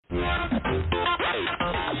Wounded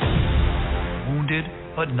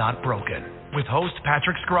but not broken, with host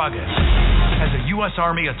Patrick Scroggins. As a U.S.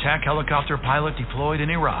 Army attack helicopter pilot deployed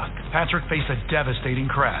in Iraq, Patrick faced a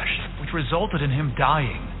devastating crash, which resulted in him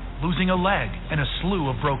dying, losing a leg, and a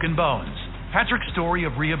slew of broken bones. Patrick's story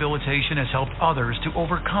of rehabilitation has helped others to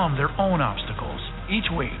overcome their own obstacles.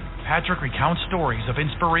 Each week, Patrick recounts stories of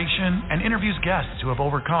inspiration and interviews guests who have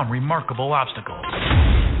overcome remarkable obstacles.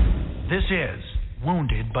 This is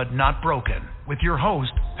Wounded but Not Broken, with your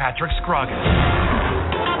host, Patrick Scroggins.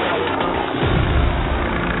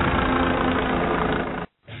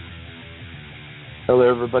 Hello,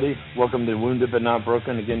 everybody. Welcome to Wounded but Not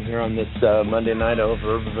Broken, again here on this Monday night. I hope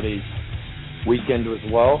everybody's weekend was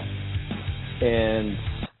well. And,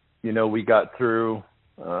 you know, we got through,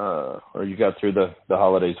 you got through the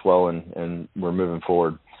holidays well, and we're moving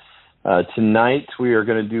forward. Tonight, we are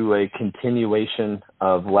going to do a continuation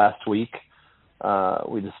of last week.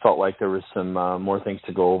 We just felt like there was some more things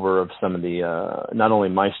to go over of some of the, not only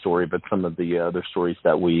my story, but some of the other stories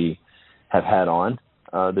that we have had on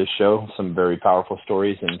this show, some very powerful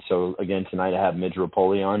stories. And so, again, tonight I have Midge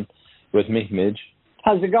Rapoli on with me. Midge.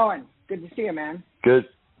 How's it going? Good to see you, man. Good.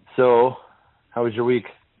 So, how was your week?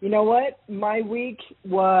 You know what? My weekend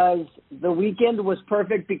was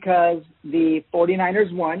perfect because the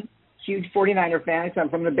 49ers won. Huge 49er fan, so I'm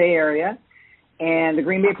from the Bay Area. And the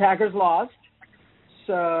Green Bay Packers lost.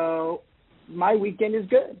 So my weekend is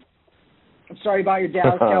good. I'm sorry about your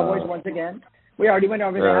Dallas Cowboys once again. We already went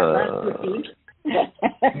over that last week. Yeah.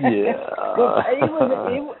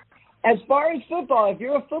 As far as football, if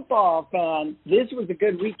you're a football fan, this was a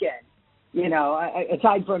good weekend. You know,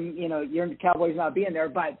 aside from, you know, your Cowboys not being there,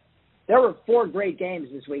 but there were 4 great games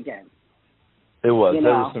this weekend. It was. You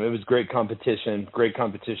know? It was great competition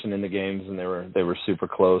in the games, and they were super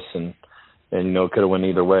close, and you know, it could have went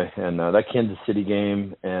either way. And that Kansas City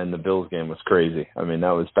game and the Bills game was crazy. I mean,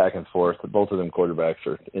 that was back and forth. Both of them quarterbacks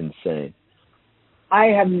are insane. I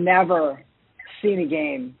have never seen a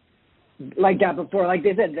game like that before. Like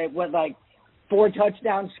they said, they went like 4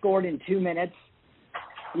 touchdowns scored in 2 minutes.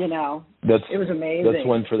 You know, it was amazing. That's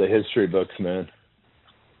one for the history books, man.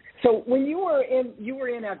 So when you were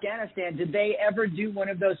in Afghanistan, did they ever do one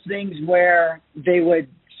of those things where they would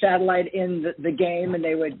satellite in the game and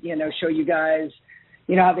they would, you know, show you guys,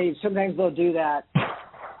 you know, how they'll do that.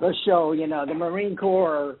 They'll show, you know, the Marine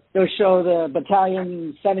Corps, or they'll show the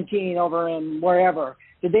Battalion 17 over in wherever.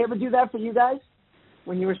 Did they ever do that for you guys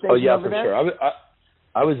when you were stationed over there? Oh, yeah, for sure.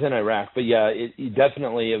 I was in Iraq, but yeah, it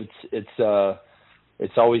definitely,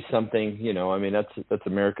 it's always something, you know, I mean, that's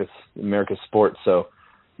America's sport. So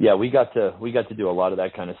yeah, we got to do a lot of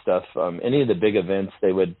that kind of stuff. Any of the big events,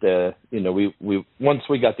 they would, you know, we once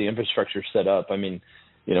we got the infrastructure set up. I mean,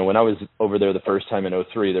 you know, when I was over there the first time in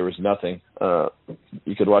 2003, there was nothing.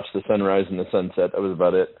 You could watch the sunrise and the sunset. That was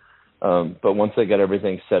about it. But once they got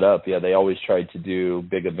everything set up, yeah, they always tried to do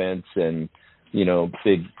big events and, you know,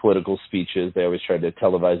 big political speeches. They always tried to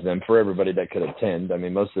televise them for everybody that could attend. I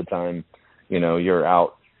mean, most of the time, you know, you're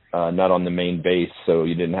out. Not on the main base, so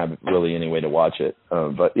you didn't have really any way to watch it.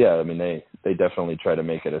 But, yeah, I mean, they definitely try to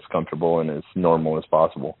make it as comfortable and as normal as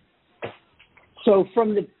possible. So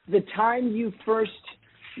from the time you first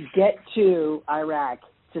get to Iraq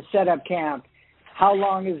to set up camp, how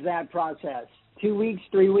long is that process? 2 weeks,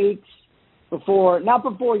 3 weeks? Not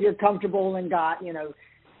before you're comfortable and got, you know,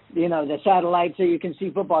 the satellite so you can see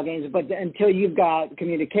football games, but until you've got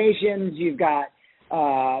communications, you've got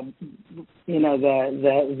you know,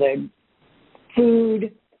 the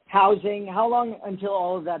food, housing. How long until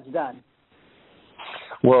all of that's done?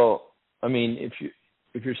 Well, I mean, if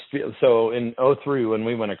you're so in 2003 when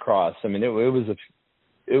we went across, I mean, it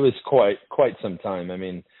was quite some time. I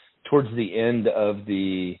mean, towards the end of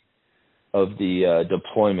the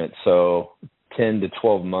deployment, so 10 to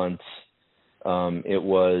 12 months, it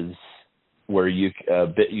was where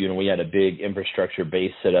we had a big infrastructure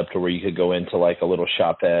base set up to where you could go into like a little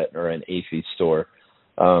shopette or an AFI store.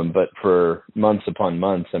 But for months upon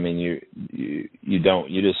months, I mean, you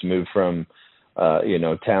just move from, you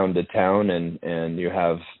know, town to town and you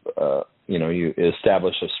have, you know, you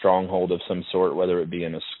establish a stronghold of some sort, whether it be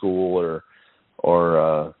in a school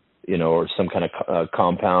or you know, or some kind of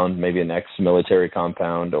compound, maybe an ex-military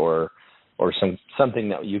compound or something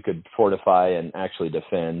that you could fortify and actually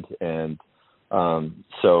defend. And,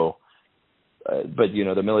 but you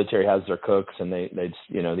know, the military has their cooks and they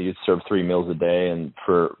you know, they serve 3 meals a day. And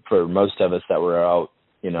for most of us that were out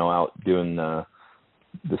doing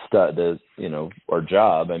you know, our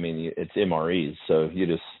job, I mean, it's MREs. So you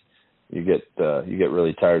get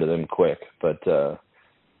really tired of them quick. But,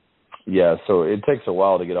 yeah, so it takes a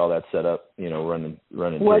while to get all that set up, running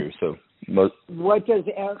through. So what does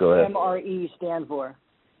go ahead. MRE stand for?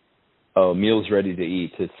 Oh, meals ready to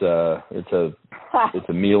eat. It's a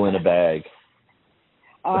meal in a bag.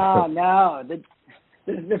 Oh no,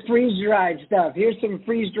 the freeze dried stuff. Here's some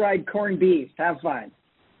freeze dried corned beef. Have fun.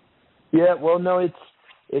 Yeah, well, no, it's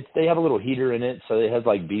they have a little heater in it, so it has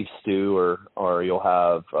like beef stew, or you'll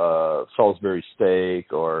have Salisbury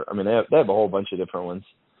steak, or I mean they have a whole bunch of different ones.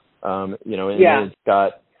 And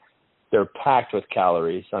they're packed with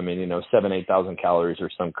calories. I mean, 7,000-8,000 calories or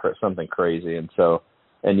something crazy, and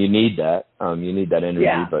you need that. You need that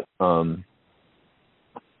energy, but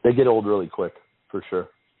they get old really quick for sure.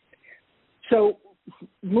 So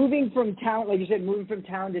moving from town, like you said, moving from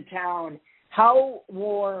town to town, how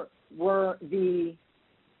were the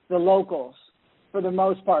locals for the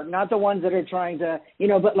most part? Not the ones that are trying to,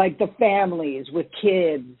 but like the families with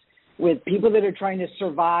kids, with people that are trying to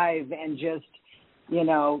survive and just,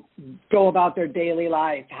 go about their daily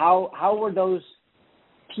life. How were those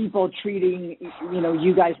people treating,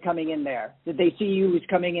 you guys coming in there? Did they see you as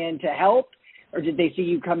coming in to help, or did they see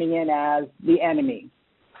you coming in as the enemy?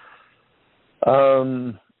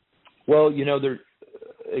 Well, they're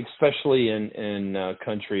especially in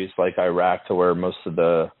countries like Iraq, to where most of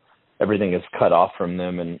everything is cut off from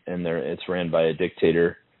them, and it's ran by a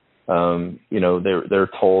dictator. They're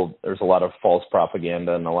told there's a lot of false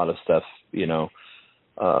propaganda and a lot of stuff,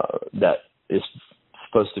 that is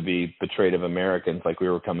supposed to be betrayed of Americans, like we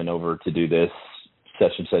were coming over to do this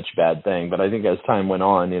such and such bad thing. But I think as time went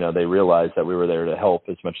on, they realized that we were there to help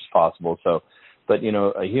as much as possible. So, but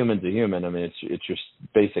a human's a human. I mean, it's your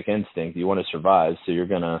basic instinct. You want to survive, so you're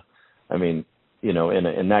gonna. I mean,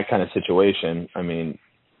 in that kind of situation, I mean,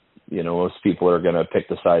 most people are gonna pick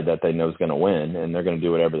the side that they know is gonna win, and they're gonna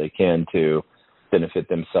do whatever they can to benefit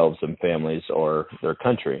themselves and families or their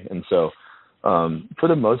country. And so, for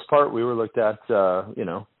the most part, we were looked at.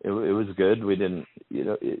 It was good. We didn't.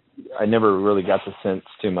 I never really got the sense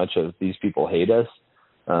too much of these people hate us.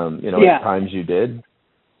 At times you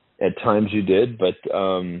did. But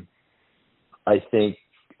I think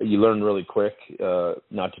you learn really quick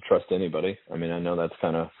not to trust anybody. I mean, I know that's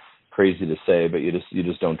kind of crazy to say, but you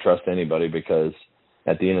just don't trust anybody, because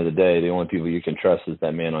at the end of the day, the only people you can trust is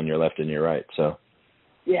that man on your left and your right. So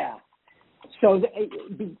yeah. So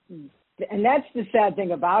and that's the sad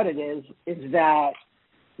thing about it is that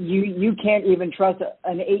you can't even trust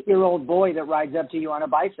an 8-year-old boy that rides up to you on a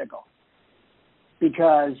bicycle.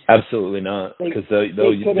 Because absolutely not, because they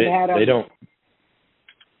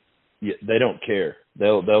don't care.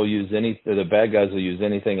 They'll use the bad guys will use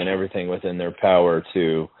anything and everything within their power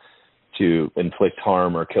to inflict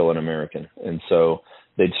harm or kill an American. And so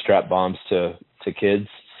they'd strap bombs to kids,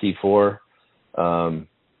 C4.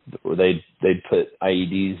 They'd put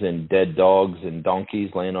IEDs in dead dogs and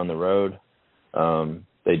donkeys laying on the road.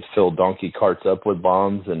 They'd fill donkey carts up with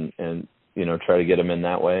bombs and try to get them in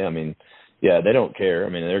that way. I mean, yeah, they don't care. I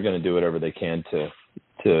mean, they're going to do whatever they can to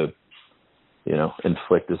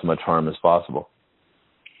inflict as much harm as possible.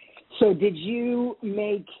 So did you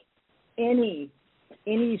make any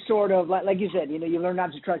sort of, like you said, you learn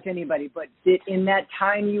not to trust anybody, but in that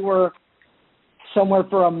time you were somewhere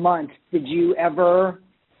for a month, did you ever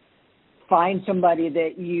find somebody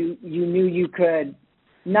that you knew you could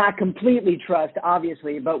not completely trust,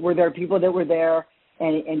 obviously, but were there people that were there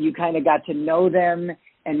and you kind of got to know them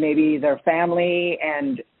and maybe their family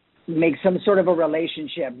and make some sort of a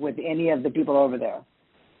relationship with any of the people over there?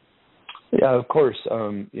 Yeah, of course.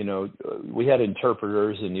 We had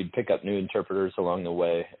interpreters, and you'd pick up new interpreters along the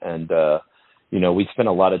way. And, we'd spend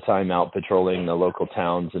a lot of time out patrolling the local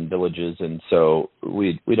towns and villages. And so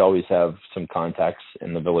we'd always have some contacts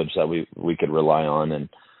in the village that we could rely on, and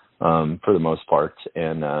for the most part.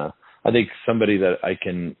 And I think somebody that I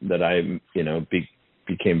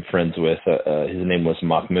became friends with, his name was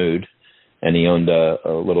Mahmoud, and he owned a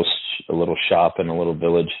little shop in a little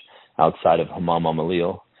village outside of Hammam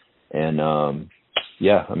al-Malil. And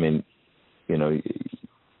you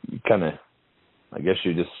kind of, I guess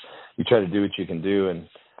you try to do what you can do, and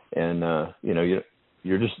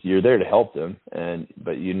you're there to help them,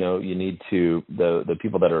 but you need to the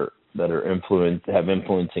people that are have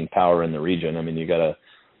influencing power in the region. I mean, you gotta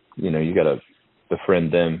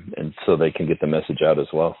befriend them, and so they can get the message out as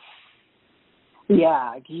well.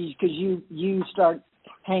 Yeah, because you start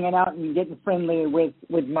hanging out and getting friendly with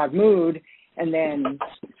Mahmoud, and then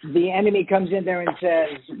the enemy comes in there and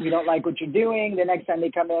says, "We don't like what you're doing." The next time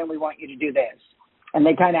they come in, "We want you to do this," and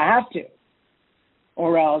they kind of have to,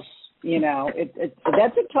 or else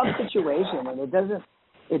that's a tough situation, and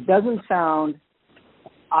it doesn't sound,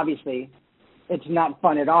 obviously, it's not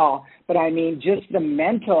fun at all. But I mean, just the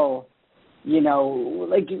mental,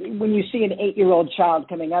 like when you see an 8-year-old child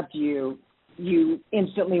coming up to you, you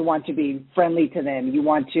instantly want to be friendly to them. You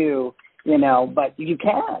want to, but you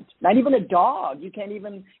can't. Not even a dog. You can't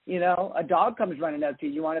even, a dog comes running up to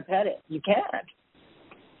you. You want to pet it. You can't.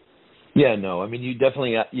 Yeah, no. I mean, you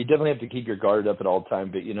definitely have to keep your guard up at all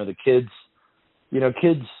time. But the kids,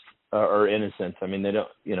 kids are innocent. I mean, they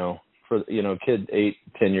don't, for a kid 8,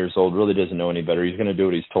 10 years old really doesn't know any better. He's going to do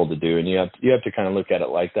what he's told to do, and you have to kind of look at it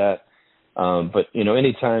like that. But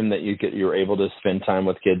any time that you're able to spend time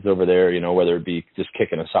with kids over there, whether it be just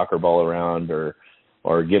kicking a soccer ball around or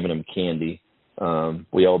giving them candy,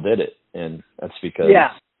 we all did it, and that's because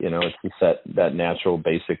it's just that natural,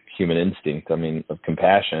 basic human instinct. I mean, of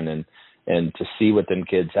compassion and to see what them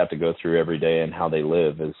kids have to go through every day and how they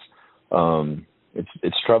live is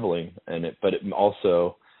it's troubling, but it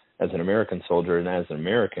also, as an American soldier and as an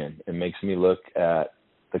American, it makes me look at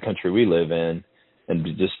the country we live in and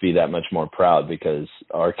just be that much more proud, because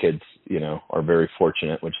our kids, are very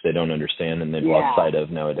fortunate, which they don't understand and they've lost sight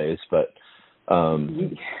of nowadays. But,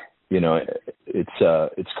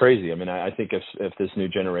 it's crazy. I mean, I think if this new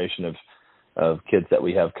generation of kids that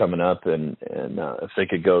we have coming up and if they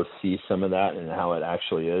could go see some of that and how it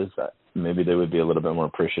actually is, maybe they would be a little bit more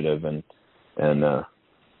appreciative and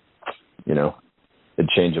it'd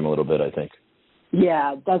change them a little bit, I think.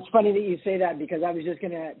 Yeah, that's funny that you say that, because I was just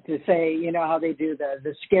going to say, how they do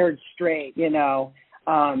the scared straight,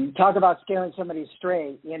 talk about scaring somebody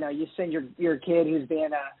straight. You send your kid who's being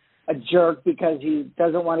a jerk because he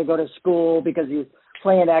doesn't want to go to school because he's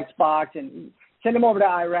playing Xbox, and send him over to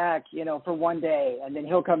Iraq, for one day, and then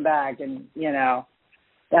he'll come back, and,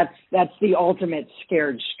 that's the ultimate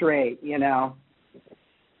scared straight, And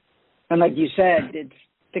like you said, it's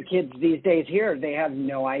the kids these days here, they have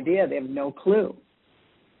no idea. They have no clue.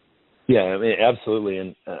 Yeah, I mean, absolutely.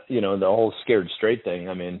 And, the whole scared straight thing,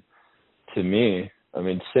 I mean, to me,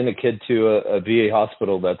 send a kid to a VA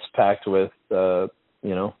hospital that's packed with,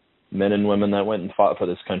 men and women that went and fought for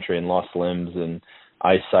this country and lost limbs and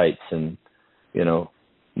eyesights and,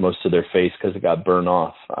 most of their face because it got burned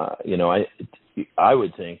off. I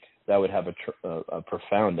would think that would have a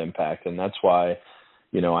profound impact. And that's why,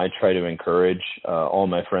 I try to encourage all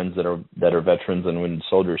my friends that are veterans and wounded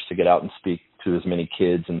soldiers to get out and speak to as many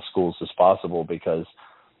kids in schools as possible, because,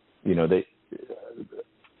 they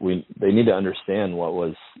need to understand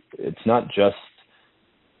it's not just,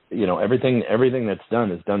 everything that's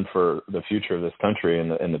done is done for the future of this country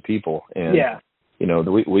and the people. And,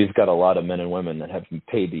 we've got a lot of men and women that have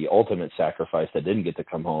paid the ultimate sacrifice that didn't get to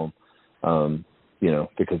come home,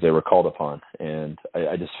 because they were called upon. And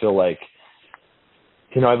I just feel like,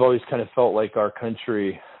 I've always kind of felt like our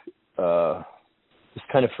country just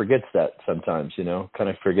kind of forgets that sometimes, kind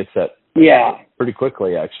of forgets that pretty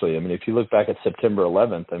quickly, actually. I mean, if you look back at September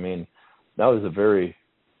 11th, that was a very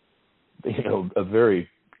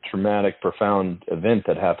traumatic, profound event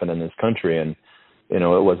that happened in this country. And, it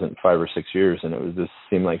wasn't 5 or 6 years, and it was just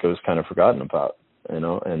seemed like it was kind of forgotten about,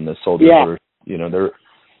 and the soldiers were,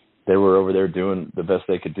 they were over there doing the best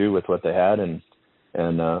they could do with what they had. And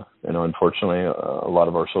unfortunately, a lot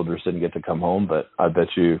of our soldiers didn't get to come home, but I bet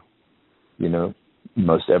you,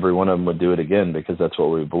 most every one of them would do it again, because that's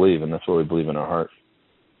what we believe, and that's what we believe in our heart.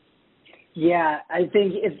 Yeah, I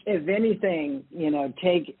think if anything,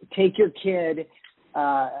 take your kid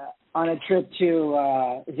on a trip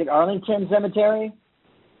to is it Arlington Cemetery?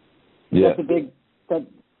 Yeah.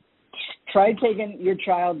 Try taking your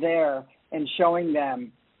child there and showing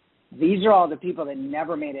them these are all the people that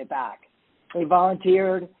never made it back. They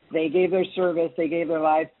volunteered, they gave their service, they gave their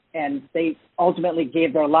life, and they ultimately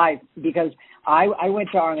gave their life, because I went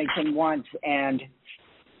to Arlington once, and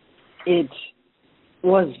it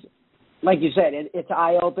was, like you said, it's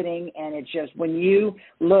eye-opening, and it's just, when you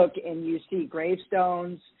look and you see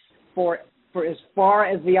gravestones for as far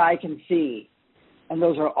as the eye can see, and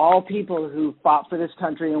those are all people who fought for this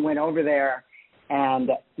country and went over there and,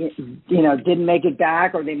 didn't make it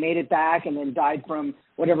back, or they made it back and then died from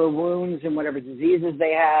whatever wounds and whatever diseases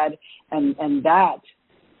they had. And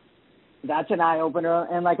that's an eye-opener.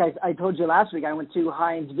 And like I told you last week, I went to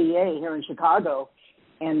Heinz VA here in Chicago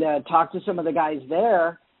and talked to some of the guys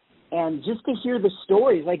there. And just to hear the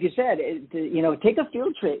stories, like you said, take a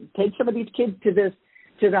field trip, take some of these kids to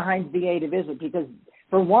the Heinz VA to visit, because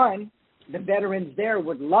for one, the veterans there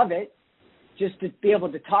would love it, just to be able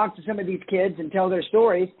to talk to some of these kids and tell their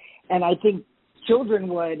stories. And I think children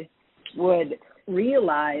would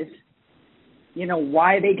realize,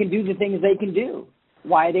 why they can do the things they can do,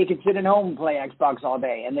 why they can sit at home and play Xbox all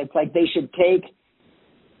day. And it's like they should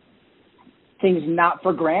things not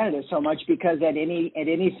for granted so much, because at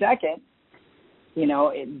any second,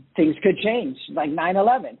 things could change. Like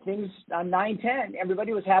 9/11, things on 9/10,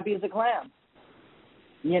 everybody was happy as a clam,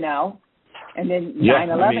 and then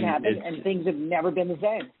 9/11 happened, and things have never been the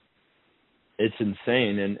same. It's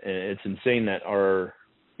insane, and it's insane that our,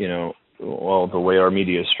 the way our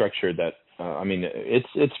media is structured. That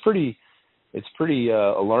it's pretty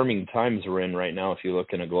alarming times we're in right now if you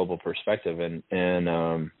look in a global perspective, and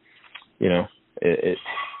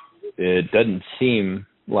it doesn't seem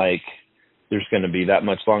like there's going to be that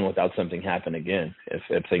much long without something happen again if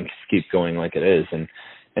things keep going like it is. And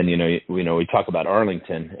we talk about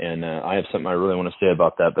Arlington, and I have something I really want to say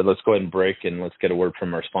about that, but let's go ahead and break and let's get a word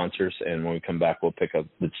from our sponsors, and when we come back, we'll pick up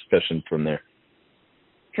the discussion from there.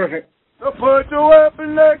 Perfect. So put your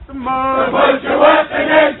weapon next to mine. Put your weapon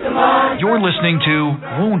next to mine. You're listening to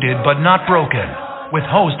Wounded But Not Broken with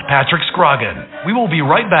host Patrick Scroggin. We will be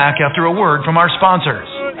right back after a word from our sponsors.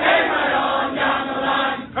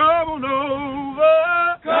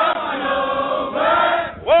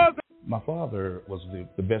 My father was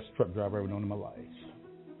the best truck driver I've ever known in my life.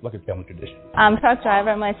 Like a family tradition. I'm a truck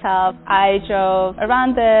driver myself. I drove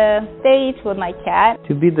around the state with my cat.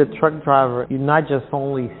 To be the truck driver, you not just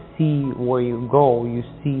only see where you go, you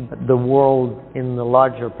see the world in the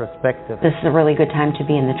larger perspective. This is a really good time to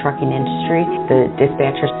be in the trucking industry. The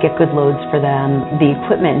dispatchers get good loads for them. The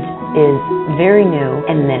equipment is very new,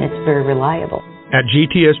 and then it's very reliable. At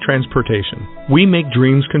GTS Transportation, we make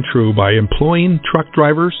dreams come true by employing truck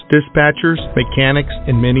drivers, dispatchers, mechanics,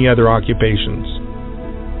 and many other occupations.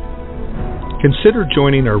 Consider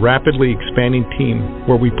joining our rapidly expanding team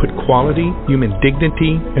where we put quality, human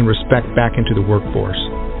dignity, and respect back into the workforce.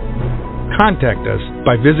 Contact us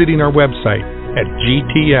by visiting our website at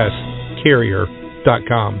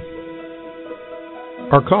gtscarrier.com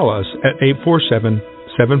or call us at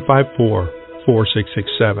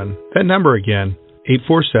 847-754-4667. That number again,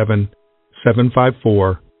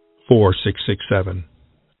 847-754-4667.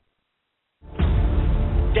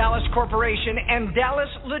 Dallas Corporation and Dallas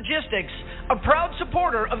Logistics, a proud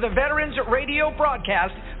supporter of the Veterans Radio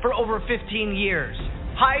broadcast for over 15 years.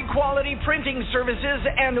 High-quality printing services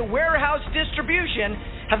and warehouse distribution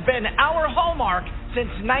have been our hallmark since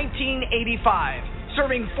 1985,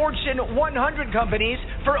 serving Fortune 100 companies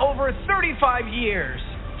for over 35 years.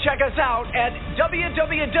 Check us out at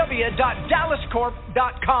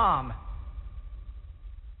www.dallascorp.com.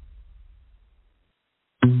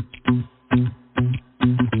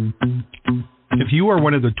 If you are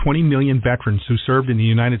one of the 20 million veterans who served in the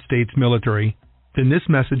United States military, then this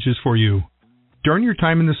message is for you. During your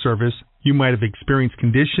time in the service, you might have experienced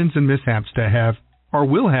conditions and mishaps that have, or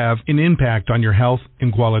will have, an impact on your health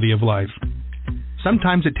and quality of life.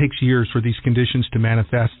 Sometimes it takes years for these conditions to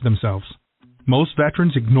manifest themselves. Most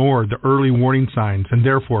veterans ignore the early warning signs and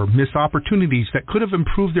therefore miss opportunities that could have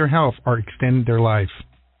improved their health or extended their life.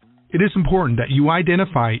 It is important that you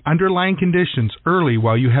identify underlying conditions early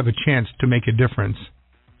while you have a chance to make a difference.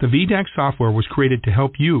 The VDAC software was created to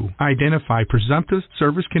help you identify presumptive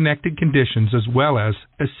service-connected conditions as well as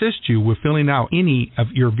assist you with filling out any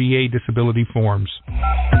of your VA disability forms.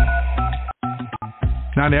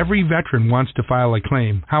 Not every veteran wants to file a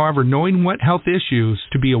claim. However, knowing what health issues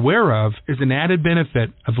to be aware of is an added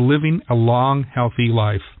benefit of living a long, healthy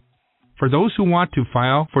life. For those who want to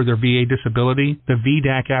file for their VA disability, the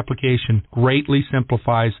VDAC application greatly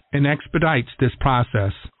simplifies and expedites this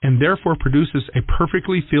process and therefore produces a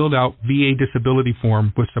perfectly filled out VA disability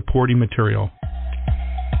form with supporting material.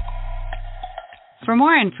 For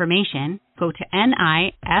more information, go to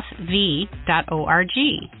nifv.org.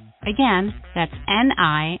 Again, that's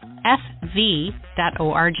nifv.org.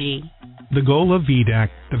 The goal of VDAC,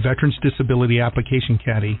 the Veterans Disability Application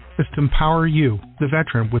Caddy, is to empower you, the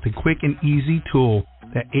veteran, with a quick and easy tool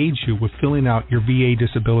that aids you with filling out your VA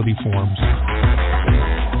disability forms.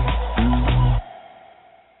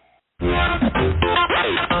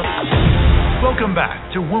 Welcome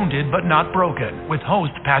back to Wounded But Not Broken with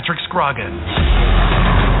host Patrick Scroggin.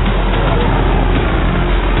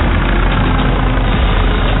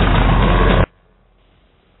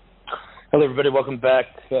 Hello, everybody. Welcome back.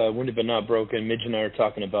 Wounded But Not Broken. Midge and I are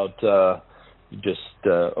talking about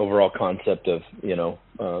overall concept of, the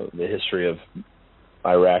history of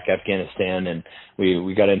Iraq, Afghanistan, and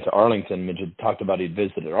we got into Arlington. Midge had talked about he'd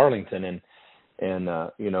visited Arlington and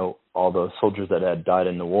all those soldiers that had died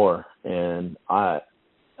in the war. And I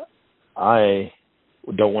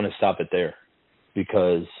don't want to stop it there,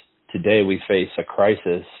 because today we face a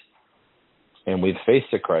crisis. And we've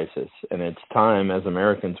faced a crisis, and it's time as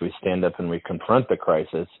Americans we stand up and we confront the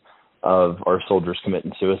crisis of our soldiers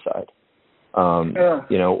committing suicide.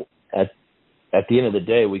 at the end of the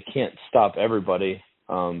day, we can't stop everybody,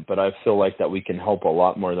 but I feel like that we can help a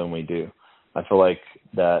lot more than we do. I feel like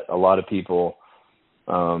that a lot of people,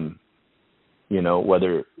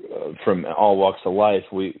 whether from all walks of life,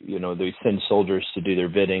 we send soldiers to do their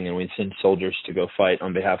bidding, and we send soldiers to go fight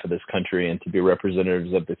on behalf of this country and to be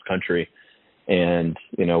representatives of this country. And,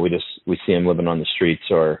 we see them living on the streets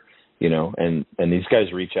or, and these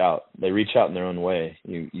guys reach out. They reach out in their own way.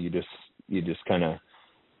 You just kind of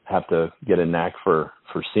have to get a knack for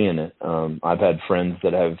seeing it. I've had friends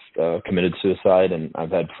that have committed suicide, and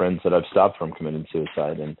I've had friends that I've stopped from committing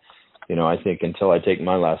suicide. And, I think until I take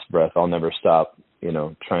my last breath, I'll never stop,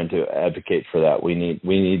 trying to advocate for that. We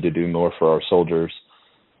need to do more for our soldiers,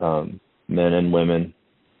 men and women,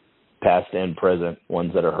 past and present,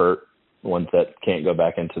 ones that are hurt, ones that can't go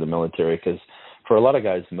back into the military. Because for a lot of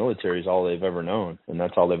guys, the military is all they've ever known, and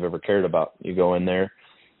that's all they've ever cared about. You go in there,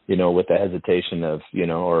 with the hesitation of,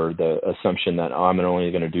 or the assumption that I'm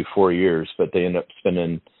only going to do 4 years, but they end up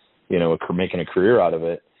spending, making a career out of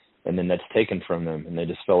it, and then that's taken from them, and they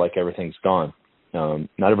just feel like everything's gone.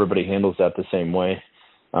 Not everybody handles that the same way.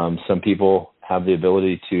 Some people have the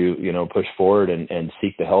ability to, push forward and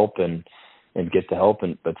seek the help and get the help,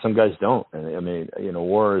 but some guys don't. And I mean,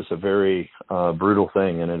 war is a very brutal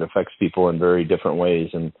thing, and it affects people in very different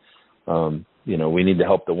ways. And we need to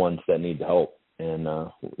help the ones that need the help. And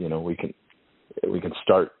we can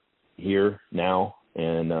start here now,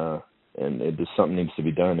 and it just something needs to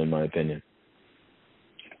be done, in my opinion.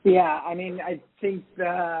 Yeah, I mean, I think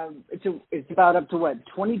it's about up to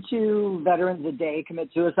 22 veterans a day commit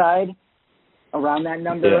suicide, around that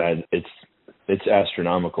number. Yeah, it's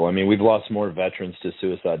astronomical. I mean, we've lost more veterans to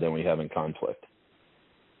suicide than we have in conflict.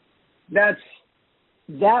 That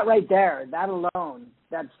right there, that alone,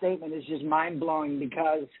 that statement is just mind-blowing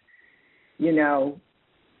because,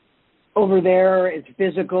 over there it's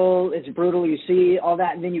physical, it's brutal, you see all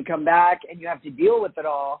that, and then you come back and you have to deal with it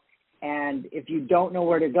all. And if you don't know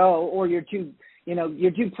where to go, or you're too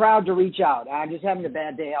proud to reach out, I'm just having a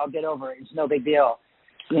bad day, I'll get over it, it's no big deal.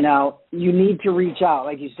 You need to reach out,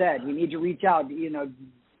 like you said. You need to reach out.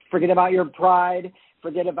 Forget about your pride.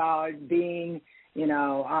 Forget about being,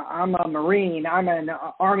 I'm a Marine. I'm an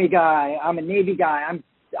Army guy. I'm a Navy guy.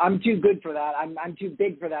 I'm too good for that. I'm too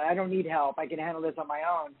big for that. I don't need help. I can handle this on my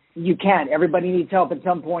own. You can't. Everybody needs help at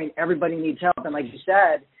some point. Everybody needs help. And like you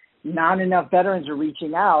said, not enough veterans are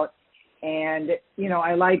reaching out. And,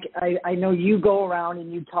 I know you go around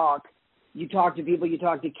and you talk to people, you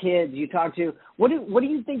talk to kids, you talk to, what do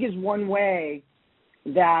you think is one way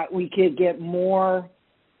that we could get more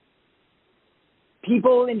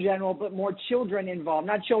people in general, but more children involved?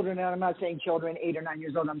 Not children, and I'm not saying children 8 or 9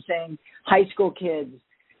 years old, I'm saying high school kids,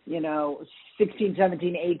 16,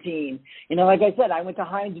 17, 18. Like I said, I went to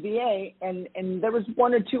Hines VA, and there was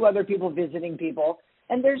 1 or 2 other people visiting people,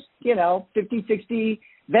 and there's, 50, 60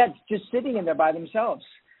 vets just sitting in there by themselves.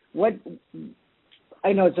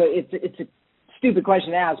 I know it's a stupid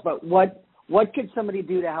question to ask, but what could somebody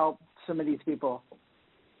do to help some of these people?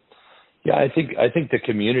 Yeah, I think the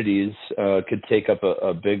communities could take up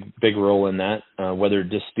a big role in that, whether it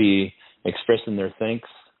just be expressing their thanks.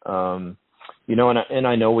 And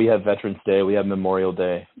I know we have Veterans Day, we have Memorial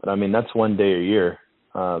Day, but I mean that's one day a year.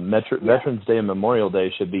 Veterans Day and Memorial Day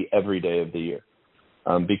should be every day of the year.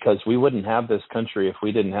 Because we wouldn't have this country if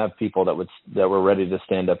we didn't have people that were ready to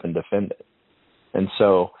stand up and defend it. And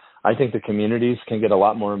so I think the communities can get a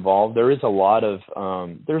lot more involved. There's a lot of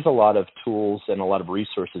tools and a lot of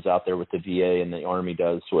resources out there with the VA and the Army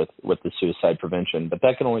does with the suicide prevention, but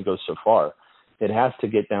that can only go so far. It has to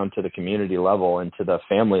get down to the community level and to the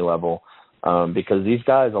family level, because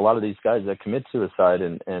a lot of these guys that commit suicide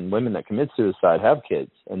and women that commit suicide have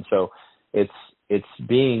kids. And so it's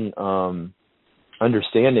being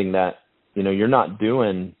understanding that, you're not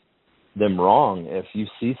doing them wrong if you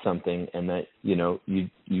see something and that,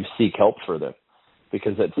 you seek help for them,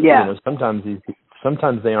 because that's,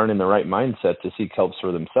 sometimes they aren't in the right mindset to seek help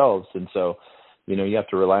for themselves. And so, you have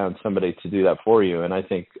to rely on somebody to do that for you. And I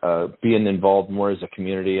think, being involved more as a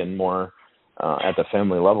community and more, at the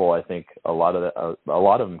family level, I think a lot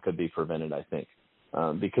of them could be prevented, I think,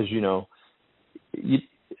 because,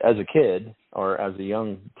 as a kid or as a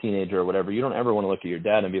young teenager or whatever, you don't ever want to look at your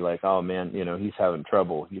dad and be like, oh man, he's having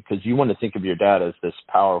trouble, because you want to think of your dad as this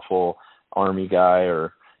powerful Army guy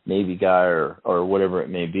or Navy guy or whatever it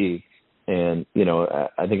may be. And,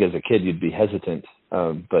 I think as a kid you'd be hesitant.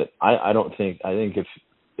 But I think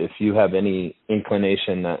if you have any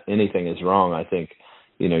inclination that anything is wrong, I think,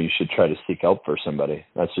 you should try to seek help for somebody.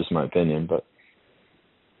 That's just my opinion, but.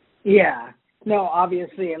 Yeah. No,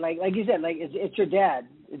 obviously, and like you said, like it's your dad.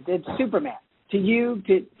 It's Superman. you,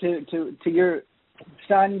 to your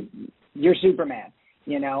son, you're Superman,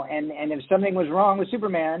 you know, and if something was wrong with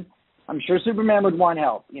Superman, I'm sure Superman would want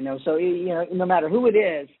help, you know. So, you know, no matter who it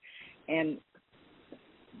is, and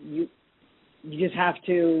you just have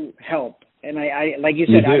to help. And I like you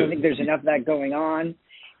said, I don't think there's enough of that going on.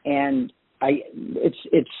 And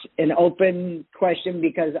it's an open question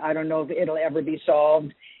because I don't know if it'll ever be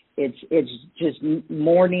solved. It's just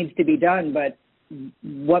more needs to be done, but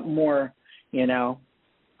what more, you know?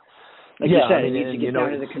 Like you said, it needs to get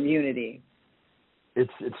down to the community.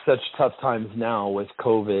 It's such tough times now with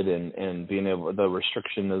COVID and being able, the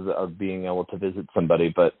restriction of being able to visit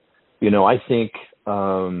somebody. But, you know, I think,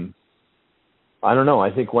 I don't know. I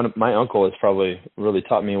think my uncle has probably really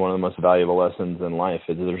taught me one of the most valuable lessons in life.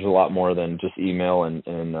 There's a lot more than just email and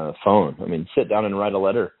phone. I mean, sit down and write a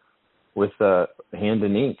letter with hand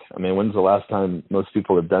and ink. I mean, when's the last time most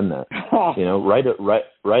people have done that? You know,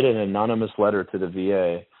 write an anonymous letter to the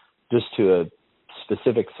VA, just to a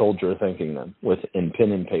specific soldier thanking them in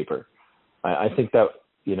pen and paper. I think that,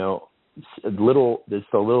 you know, it's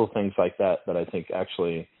the little things like that I think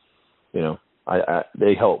actually, you know,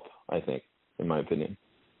 they help, I think, in my opinion.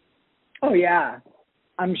 Oh yeah,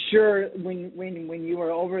 I'm sure when you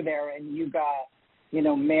were over there and you got, you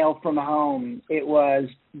know, mail from home, it was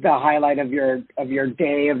the highlight of your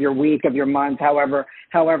day, of your week, of your month, however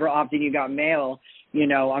often you got mail. You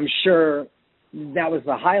know, I'm sure that was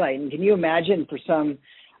the highlight. And can you imagine for some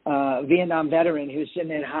Vietnam veteran who's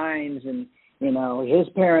sitting at Hines and, you know, his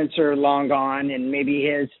parents are long gone and maybe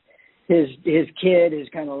his kid has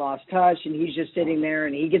kind of lost touch and he's just sitting there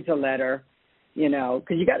and he gets a letter, you know,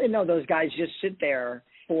 because you got to know those guys just sit there,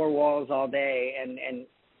 four walls all day, and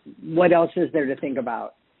what else is there to think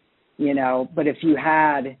about, you know? But if you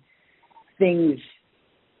had things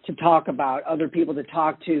to talk about, other people to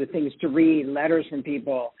talk to, things to read, letters from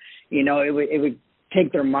people, you know, it would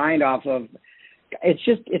take their mind off of.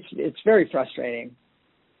 It's very frustrating.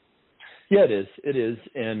 Yeah, it is,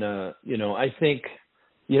 and you know, I think,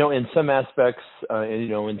 you know, in some aspects, you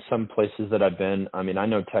know, in some places that I've been, I mean, I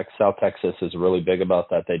know South Texas is really big about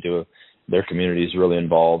that. They do, their community is really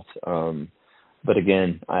involved. But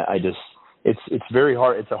again, I just, it's very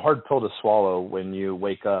hard. It's a hard pill to swallow when you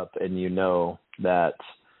wake up and you know that,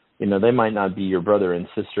 you know, they might not be your brother and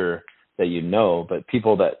sister that you know, but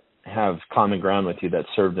people that have common ground with you that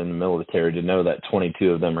served in the military, to know that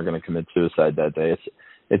 22 of them are going to commit suicide that day.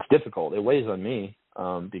 It's difficult. It weighs on me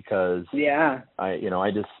because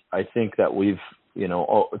I think that we've, you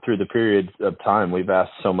know, through the period of time, we've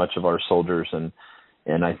asked so much of our soldiers, and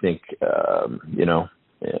I think, you know,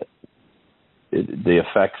 the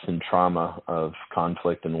effects and trauma of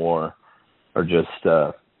conflict and war are just,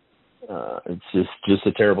 it's just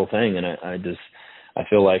a terrible thing. And I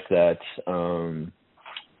feel like that,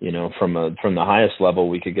 you know, from the highest level,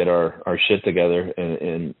 we could get our shit together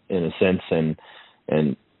in a sense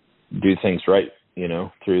and do things right, you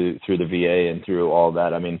know, through the VA and through all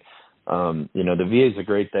that. I mean, you know, the VA is a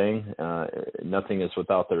great thing. Nothing is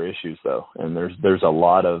without their issues though. And there's a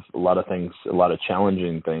lot of things, a lot of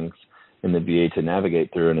challenging things in the VA to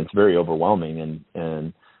navigate through, and it's very overwhelming.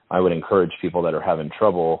 And I would encourage people that are having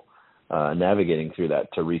trouble navigating through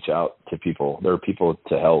that to reach out to people. There are people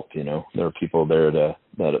to help, you know. There are people there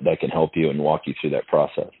that can help you and walk you through that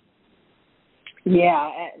process. Yeah,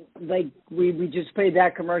 like we just played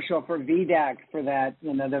that commercial for VDAC for that,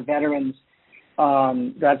 you know, the veterans,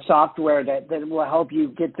 that software that will help you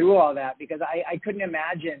get through all that, because I couldn't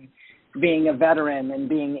imagine being a veteran and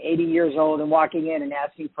being 80 years old and walking in and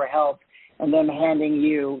asking for help and them handing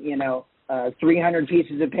you, you know, 300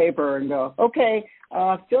 pieces of paper and go, okay,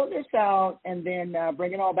 fill this out and then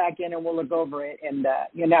bring it all back in and we'll look over it. And,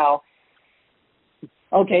 you know,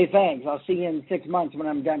 okay, thanks. I'll see you in 6 months when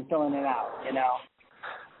I'm done filling it out, you know.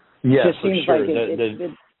 Yeah, it for sure.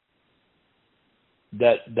 Like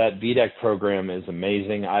that VDAC program is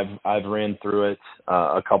amazing. I've ran through it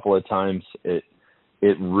a couple of times. It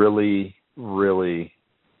really, really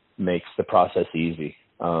makes the process easy.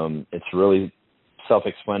 It's really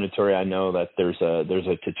self-explanatory. I know that there's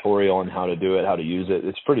a tutorial on how to do it, how to use it.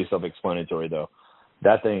 It's pretty self-explanatory though.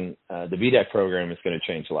 That thing, the VDAC program is going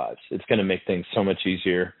to change lives. It's going to make things so much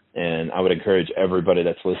easier. And I would encourage everybody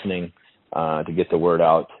that's listening to get the word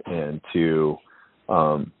out and to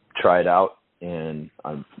try it out. And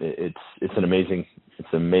it's an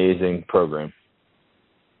amazing program.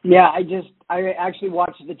 Yeah, I actually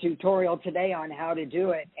watched the tutorial today on how to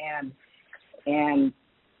do it, and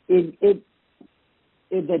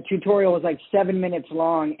the tutorial was like 7 minutes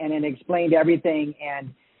long, and it explained everything.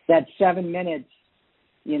 And that 7 minutes,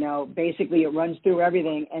 you know, basically it runs through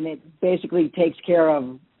everything, and it basically takes care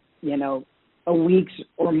of, you know, a week's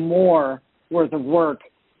or more worth of work,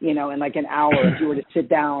 in like an hour. If you were to sit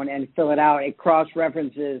down and fill it out, it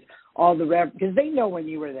cross-references all the because they know when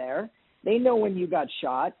you were there. They know when you got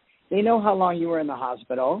shot. They know how long you were in the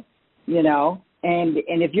hospital, And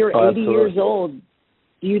if you're 80 years old,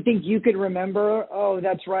 do you think you could remember, oh,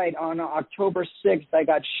 that's right, on October 6th I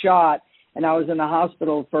got shot and I was in the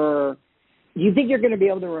hospital do you think you're going to be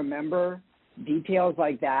able to remember details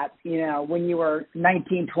like that, when you were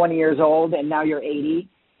 19, 20 years old and now you're 80?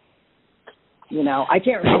 I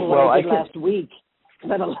can't remember what I did last week,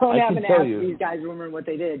 let alone having to ask these guys remember what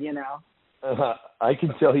they did, I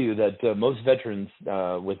can tell you that most veterans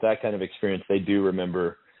with that kind of experience, they do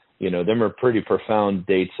remember, them are pretty profound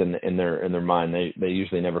dates in their mind. They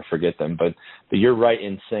usually never forget them. But you're right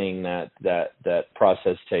in saying that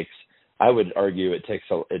process takes. I would argue it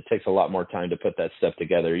takes a lot more time to put that stuff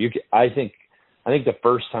together. I think the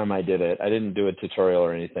first time I did it, I didn't do a tutorial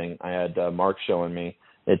or anything. I had Mark showing me.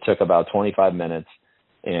 It took about 25 minutes,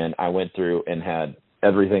 and I went through and had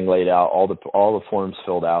everything laid out, all the forms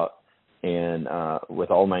filled out, and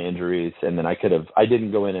with all my injuries. And then I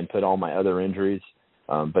didn't go in and put all my other injuries,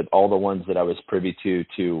 but all the ones that I was privy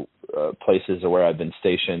to places where I've been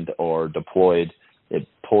stationed or deployed. It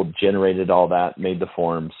generated all that, made the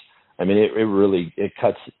forms. I mean, it really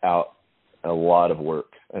cuts out a lot of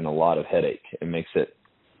work and a lot of headache. It makes it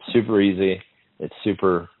super easy. It's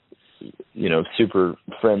super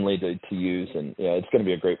friendly to use, and it's going to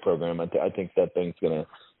be a great program. I think that thing's going to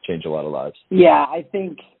change a lot of lives. Yeah, I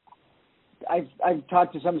think I've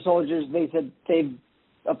talked to some soldiers. They said they've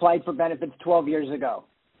applied for benefits 12 years ago.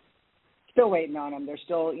 Still waiting on them. They're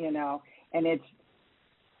still, and it's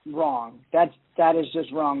wrong. That is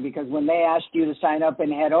just wrong, because when they asked you to sign up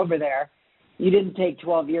and head over there, you didn't take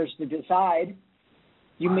 12 years to decide.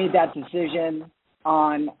 You made that decision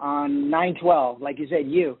on 9/12, like you said.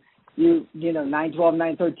 You 9/12,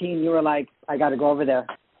 9/13. You were like, I got to go over there.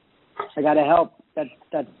 I got to help.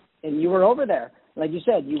 And you were over there, like you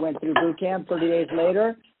said. You went through boot camp. 30 days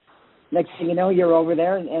later, next thing you know, you're over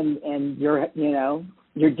there, and you're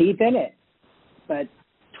deep in it. But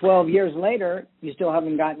 12 years later, you still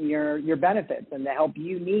haven't gotten your benefits and the help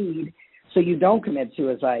you need, so you don't commit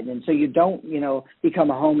suicide and so you don't, become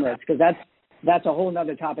homeless, because that's a whole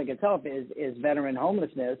other topic itself is veteran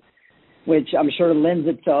homelessness, which I'm sure lends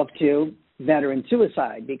itself to veteran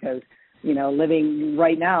suicide, because, living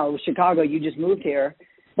right now, Chicago, you just moved here,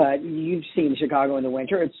 but you've seen Chicago in the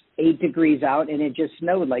winter. It's 8 degrees out and it just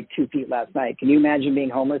snowed like 2 feet last night. Can you imagine being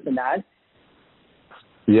homeless in that?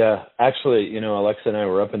 Yeah, actually, Alexa and I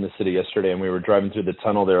were up in the city yesterday, and we were driving through the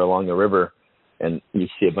tunnel there along the river, and you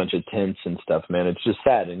see a bunch of tents and stuff. Man, it's just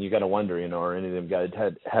sad, and you got to wonder, are any of them guys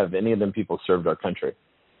have any of them people served our country?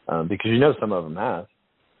 Because some of them have.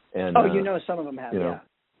 And some of them have.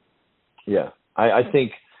 Yeah, I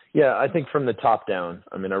think from the top down.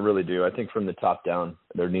 I mean, I really do. I think from the top down,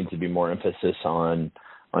 there needs to be more emphasis on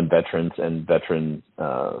veterans and veteran,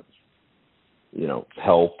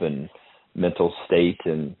 help and mental state,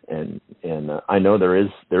 and I know there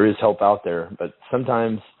is help out there, but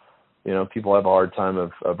sometimes people have a hard time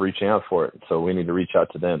of reaching out for it, so we need to reach out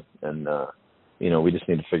to them, and we just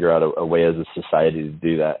need to figure out a way as a society to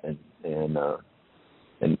do that, and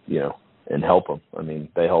help them. I mean,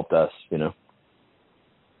 they helped us.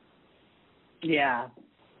 Yeah,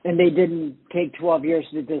 and they didn't take 12 years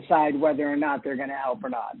to decide whether or not they're going to help or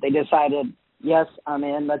not. They decided, yes, I'm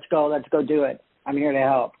in. Let's go do it. I'm here to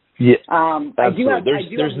help. Yeah,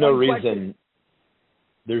 absolutely. There's no reason. Question.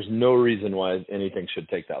 There's no reason why anything should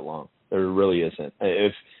take that long. There really isn't.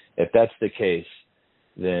 If that's the case,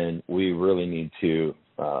 then we really need to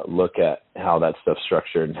look at how that stuff's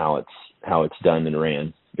structured and how it's done and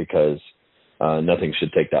ran, because nothing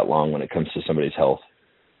should take that long when it comes to somebody's health.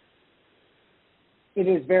 It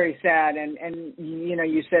is very sad, and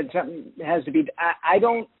you said something has to be. I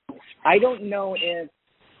don't know if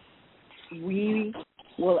we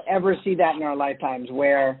will ever see that in our lifetimes,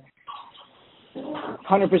 where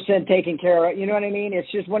 100% taken care of. You know what I mean? It's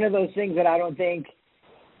just one of those things that I don't think,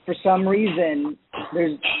 for some reason,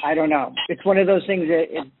 I don't know. It's one of those things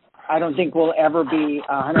that I don't think will ever be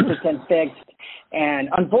 100% fixed. And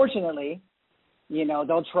unfortunately,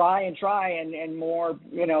 they'll try and more,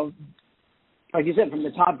 like you said, from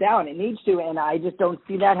the top down, it needs to, and I just don't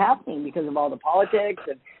see that happening because of all the politics.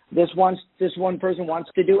 And this one person wants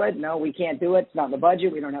to do it. No, we can't do it. It's not in the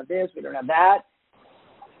budget. We don't have this. We don't have that.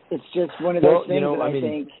 It's just one of those things that I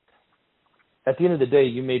think. At the end of the day,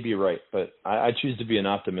 you may be right, but I choose to be an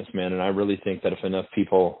optimist, man, and I really think that if enough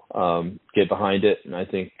people get behind it, and I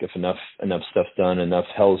think if enough stuff's done, enough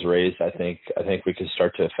hell's raised, I think we can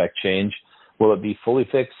start to affect change. Will it be fully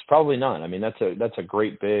fixed? Probably not. I mean, that's a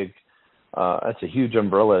great big, that's a huge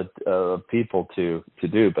umbrella of people to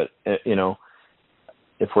do. But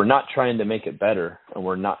if we're not trying to make it better and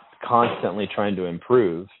we're not constantly trying to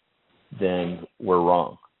improve, then we're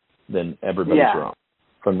wrong. Then everybody's wrong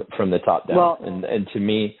from the top down. Well, and to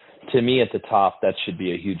me at the top, that should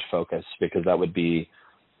be a huge focus, because that would be,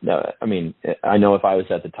 I mean, I know if I was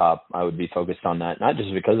at the top, I would be focused on that, not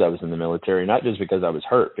just because I was in the military, not just because I was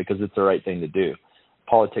hurt, because it's the right thing to do.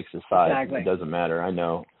 Politics aside, It doesn't matter. I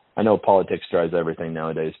know politics drives everything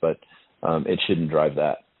nowadays, but it shouldn't drive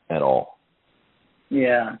that at all.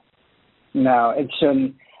 Yeah. No, it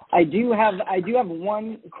shouldn't. I do have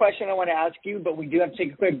one question I want to ask you, but we do have to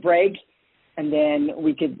take a quick break, and then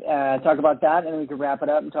we could talk about that, and then we could wrap it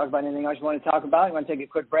up and talk about anything else you want to talk about. You want to take a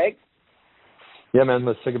quick break? Yeah, man,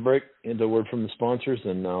 let's take a break, and a word from the sponsors,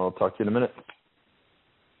 and I'll talk to you in a minute.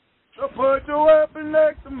 So put your weapon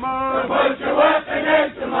next to mine. So put your weapon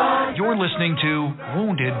next to mine. You're listening to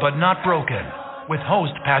Wounded But Not Broken with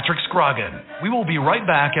host Patrick Scroggin. We will be right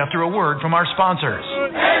back after a word from our sponsors.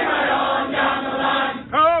 Hey, right on down the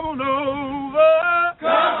line. Come on over.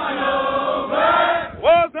 Come on over.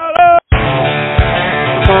 What's that up?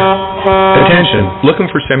 Attention,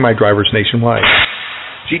 looking for semi-drivers nationwide.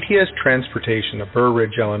 GTS Transportation of Burr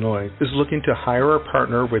Ridge, Illinois is looking to hire or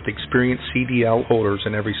partner with experienced CDL holders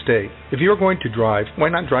in every state. If you are going to drive, why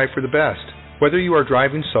not drive for the best? Whether you are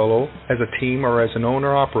driving solo, as a team, or as an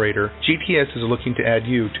owner-operator, GTS is looking to add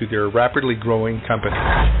you to their rapidly growing company.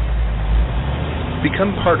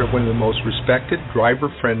 Become part of one of the most respected,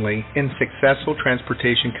 driver-friendly, and successful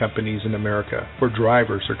transportation companies in America, where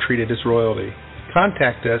drivers are treated as royalty.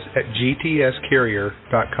 Contact us at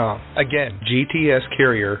gtscarrier.com. Again,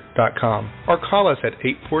 gtscarrier.com. Or call us at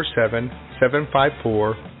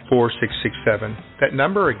 847-754-4667. That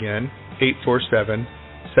number again,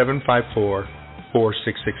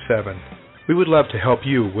 847-754-4667. We would love to help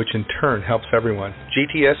you, which in turn helps everyone.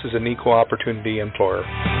 GTS is an equal opportunity employer.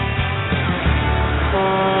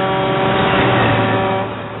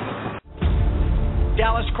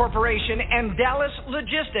 Dallas Corporation and Dallas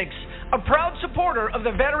Logistics, a proud supporter of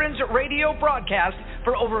the Veterans Radio broadcast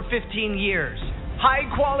for over 15 years.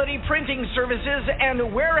 High-quality printing services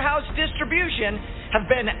and warehouse distribution have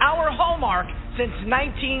been our hallmark since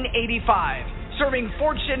 1985, serving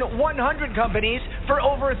Fortune 100 companies for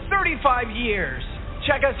over 35 years.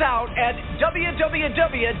 Check us out at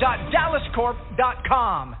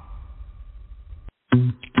www.dallascorp.com.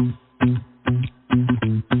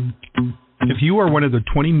 If you are one of the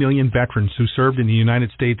 20 million veterans who served in the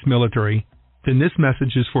United States military, then this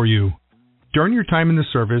message is for you. During your time in the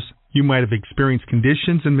service, you might have experienced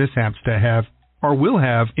conditions and mishaps that have, or will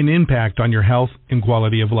have, an impact on your health and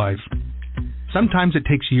quality of life. Sometimes it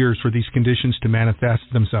takes years for these conditions to manifest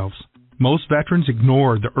themselves. Most veterans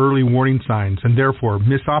ignore the early warning signs and therefore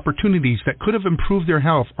miss opportunities that could have improved their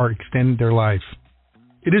health or extended their life.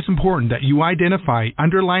 It is important that you identify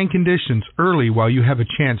underlying conditions early while you have a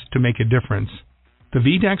chance to make a difference. The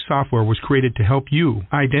VDAC software was created to help you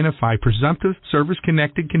identify presumptive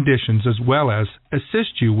service-connected conditions as well as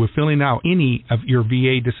assist you with filling out any of your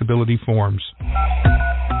VA disability forms.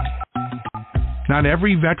 Not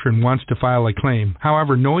every veteran wants to file a claim.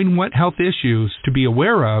 However, knowing what health issues to be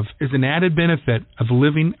aware of is an added benefit of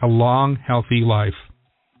living a long, healthy life.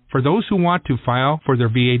 For those who want to file for their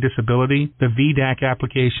VA disability, the VDAC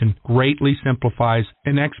application greatly simplifies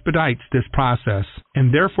and expedites this process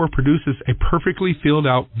and therefore produces a perfectly filled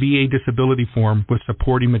out VA disability form with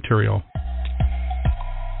supporting material.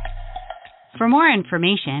 For more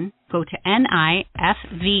information, go to nifv.org.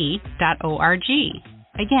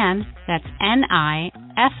 Again, that's nifv.org.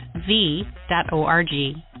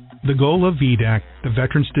 The goal of VDAC, the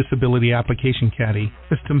Veterans Disability Application Caddy,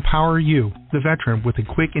 is to empower you, the veteran, with a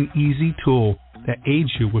quick and easy tool that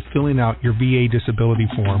aids you with filling out your VA disability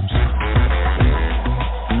forms.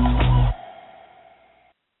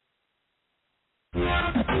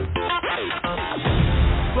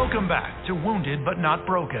 Welcome back to Wounded But Not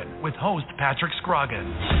Broken with host Patrick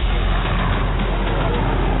Scroggin.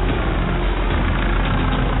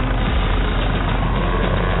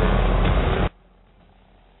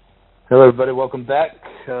 Hello, everybody. Welcome back.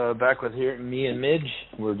 Back with me and Midge.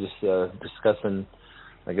 We're just discussing,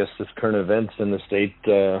 I guess, this current events in the state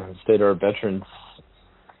our veterans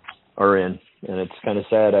are in, and it's kind of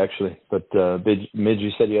sad, actually. But Midge,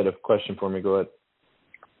 you said you had a question for me. Go ahead.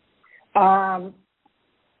 I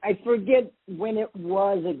forget when it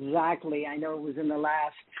was exactly. I know it was in the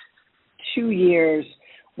last 2 years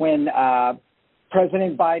when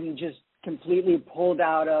President Biden just completely pulled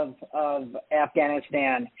out of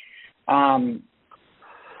Afghanistan.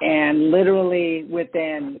 and literally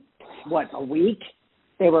within, a week,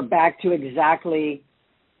 they were back to exactly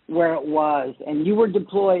where it was. And you were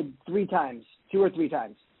deployed 2 or 3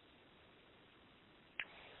 times?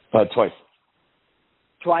 Twice.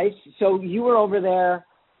 Twice? So you were over there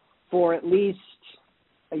for at least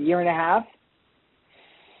a year and a half?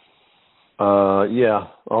 Yeah,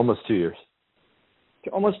 almost 2 years.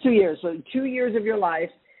 Almost 2 years. So 2 years of your life,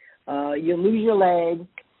 you lose your leg,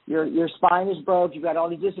 your spine is broke, you've got all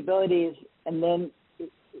these disabilities, and then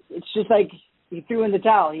it's just like he threw in the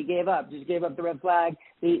towel. He gave up, just gave up the red flag.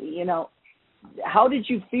 How did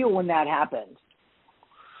you feel when that happened?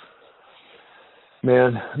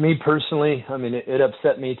 Man, me personally, I mean, it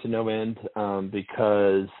upset me to no end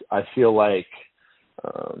because I feel like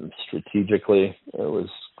strategically it was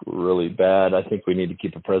really bad. I think we need to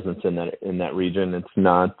keep a presence in that region. It's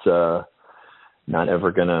not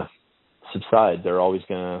ever going to subside. They're always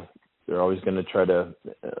going to try to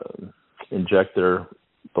inject their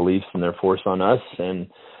beliefs and their force on us, and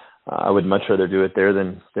I would much rather do it there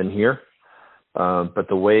than here. But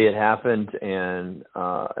the way it happened and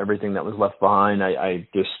everything that was left behind, I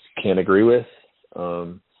just can't agree with.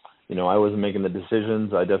 I wasn't making the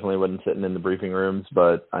decisions. I definitely wasn't sitting in the briefing rooms,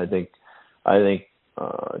 but I think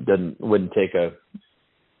wouldn't take a.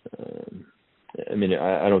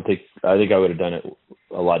 I think I would have done it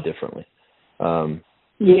a lot differently.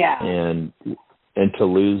 Yeah. And to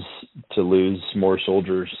lose more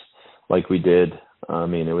soldiers like we did. I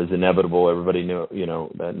mean, it was inevitable. Everybody knew,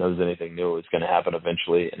 that knows anything knew it was going to happen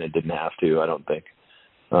eventually, and it didn't have to, I don't think,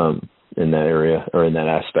 in that area or in that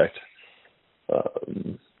aspect.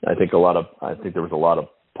 I think there was a lot of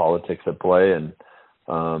politics at play, and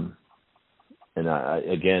I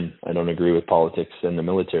don't agree with politics in the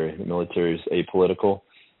military. The military is apolitical,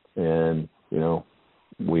 and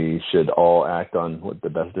we should all act on what the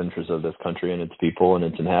best interest of this country and its people and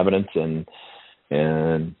its inhabitants,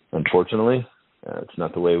 and unfortunately, it's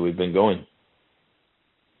not the way we've been going.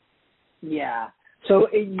 Yeah. So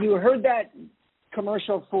you heard that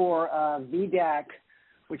commercial for VDAC,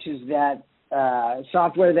 which is that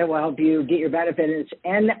software that will help you get your benefit. It's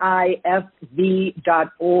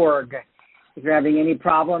NIFV.org. If you're having any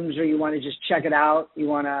problems or you want to just check it out, you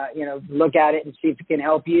want to, look at it and see if it can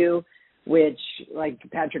help you, which, like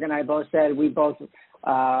Patrick and I both said,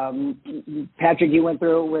 Patrick, you went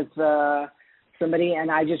through it with somebody, and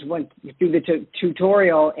I just went through the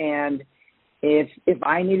tutorial, and if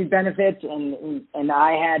I needed benefits and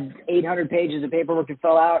I had 800 pages of paperwork to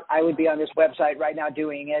fill out, I would be on this website right now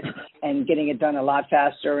doing it and getting it done a lot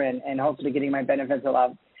faster and hopefully getting my benefits a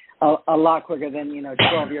lot quicker than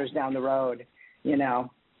 12 years down the road.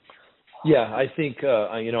 Yeah, I think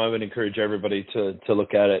I would encourage everybody to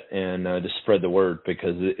look at it and to spread the word,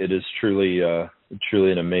 because it is truly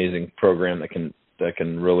an amazing program that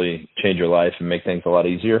can really change your life and make things a lot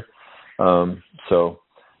easier. So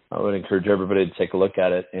I would encourage everybody to take a look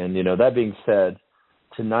at it. And, that being said,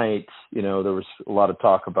 tonight, there was a lot of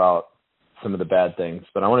talk about some of the bad things,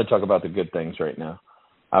 but I want to talk about the good things right now.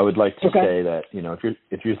 I would like to say that,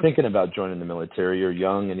 if you're thinking about joining the military, you're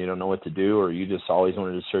young and you don't know what to do, or you just always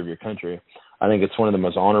wanted to serve your country, I think it's one of the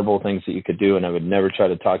most honorable things that you could do, and I would never try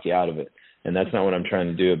to talk you out of it. And that's not what I'm trying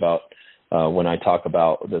to do about when I talk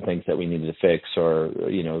about the things that we need to fix, or,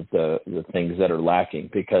 the things that are lacking,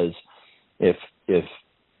 because if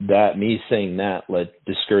me saying that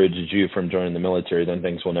discourages you from joining the military, then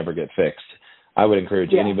things will never get fixed. I would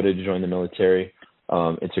encourage anybody to join the military.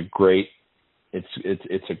 It's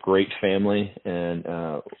a great family, and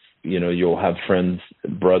you'll have friends,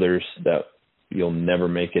 brothers that you'll never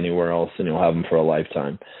make anywhere else, and you'll have them for a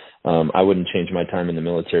lifetime. I wouldn't change my time in the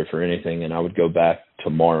military for anything, and I would go back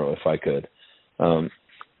tomorrow if I could. That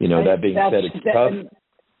being said, it's tough.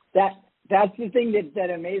 That's the thing that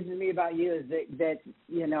amazes me about you, is that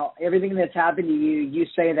everything that's happened to you, you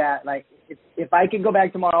say that, like, if I could go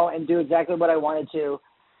back tomorrow and do exactly what I wanted to,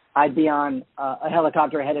 I'd be on a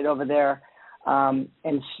helicopter headed over there, and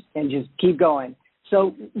just keep going.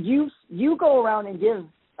 So you go around and give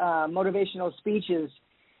motivational speeches.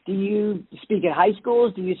 Do you speak at high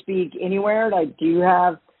schools? Do you speak anywhere? Like, do you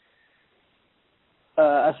have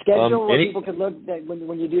a schedule where people could look at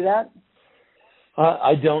when you do that?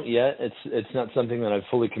 I don't yet. It's not something that I've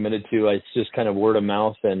fully committed to. It's just kind of word of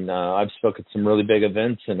mouth, and I've spoken at some really big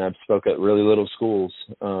events, and I've spoken at really little schools.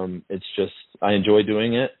 It's just, I enjoy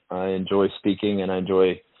doing it. I enjoy speaking, and I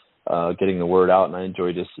enjoy getting the word out, and I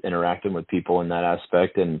enjoy just interacting with people in that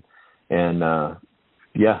aspect. And I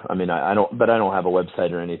don't have a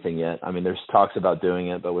website or anything yet. I mean, there's talks about doing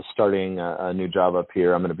it, but with starting a new job up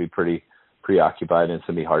here, I'm going to be pretty preoccupied, and it's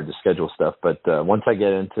going to be hard to schedule stuff. But once I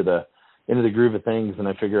get into into the groove of things and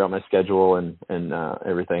I figure out my schedule and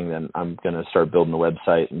everything, then I'm going to start building the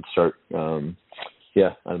website and start, I'm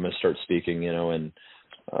going to start speaking, and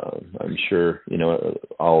I'm sure,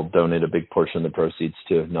 I'll donate a big portion of the proceeds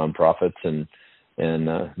to nonprofits and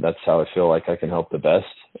that's how I feel like I can help the best.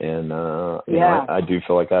 And, I do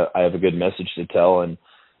feel like I have a good message to tell, and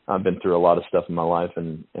I've been through a lot of stuff in my life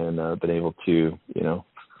and been able to,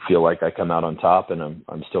 feel like I come out on top, and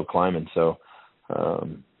I'm still climbing. So,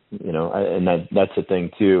 that's the thing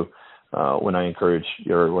too. When I encourage,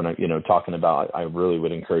 or when I, talking about, I really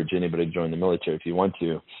would encourage anybody to join the military if you want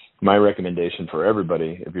to. My recommendation for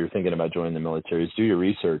everybody, if you're thinking about joining the military, is do your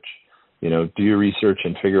research. Do your research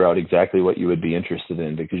and figure out exactly what you would be interested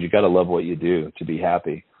in, because you got to love what you do to be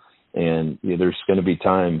happy. And there's going to be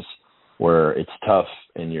times where it's tough,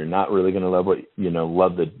 and you're not really going to love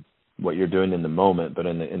what you're doing in the moment, but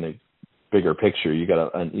in the bigger picture, you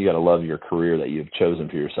gotta love your career that you've chosen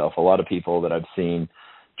for yourself. A lot of people that I've seen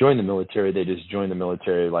join the military, they just join the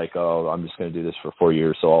military like, oh, I'm just going to do this for 4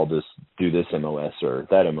 years, so I'll just do this MOS or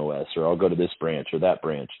that MOS, or I'll go to this branch or that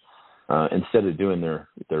branch, instead of doing their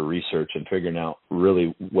research and figuring out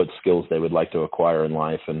really what skills they would like to acquire in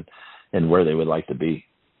life and where they would like to be.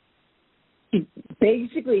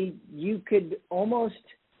 Basically, you could almost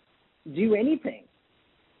do anything.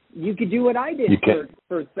 You could do what I did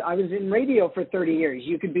for I was in radio for 30 years.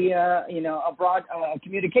 You could be a broad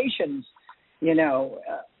communications,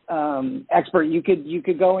 expert. You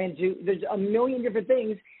could go into, there's a million different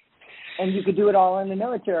things, and you could do it all in the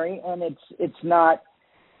military. And it's not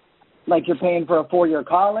like you're paying for a 4-year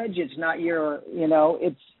college. It's not you're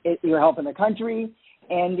helping the country,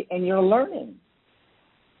 and you're learning.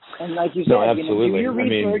 And like you said, absolutely. Do your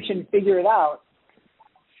research and figure it out.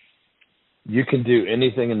 You can do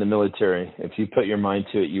anything in the military if you put your mind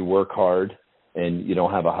to it. You work hard and you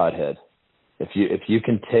don't have a hot head. If you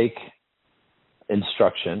can take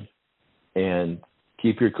instruction and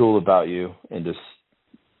keep your cool about you and just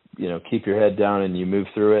keep your head down and you move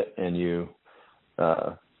through it and you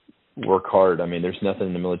work hard. I mean, there's nothing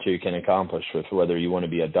in the military you can accomplish with, whether you want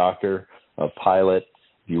to be a doctor, a pilot,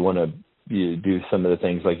 if you want to do some of the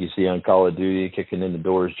things like you see on Call of Duty, kicking in the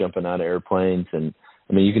doors, jumping out of airplanes, and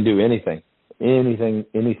I mean, you can do anything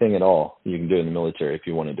at all. You can do it in the military if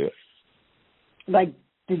you want to do it. Like,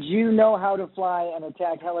 did you know how to fly an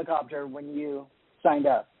attack helicopter when you signed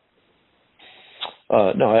up?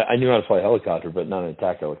 No, I knew how to fly a helicopter, but not an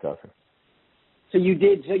attack helicopter. So you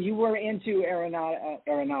did. So you were into aeronautics.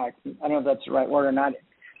 I don't know if that's the right word or not.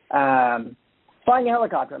 Flying a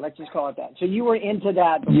helicopter, let's just call it that. So you were into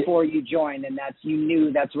that before you joined, and you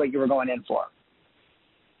knew that's what you were going in for.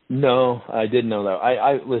 No, I didn't know that.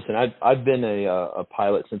 Listen, I've been a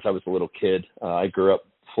pilot since I was a little kid. I grew up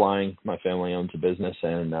flying. My family owns a business,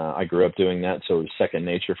 and I grew up doing that, so it was second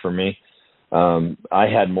nature for me. I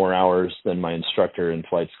had more hours than my instructor in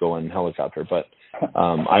flight school and helicopter, but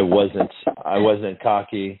I wasn't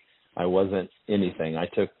cocky. I wasn't anything.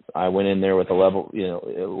 I went in there with a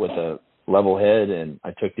level head, and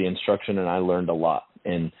I took the instruction, and I learned a lot.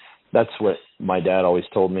 And that's what my dad always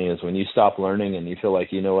told me, is when you stop learning and you feel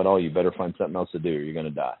like you know it all, you better find something else to do, or you're going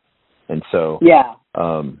to die. And so,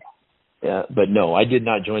 but no, I did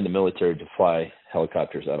not join the military to fly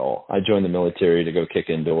helicopters at all. I joined the military to go kick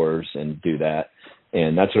indoors and do that.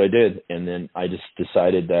 And that's what I did. And then I just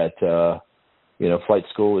decided that, flight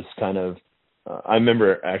school was kind of, I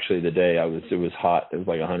remember actually the day it was hot. It was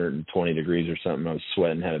like 120 degrees or something. I was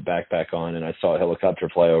sweating, had a backpack on, and I saw a helicopter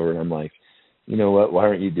fly over, and I'm like, you know what? Why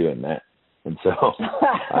aren't you doing that? And so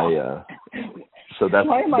that's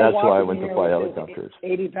why I went to fly helicopters.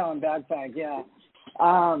 80-pound backpack, yeah.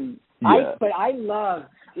 I love,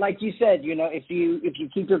 like you said, if you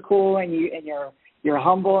keep your cool and you're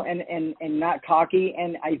humble and not cocky,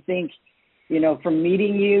 and I think, from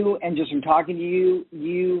meeting you and just from talking to you,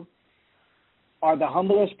 you are the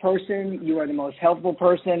humblest person. You are the most helpful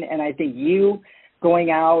person, and I think you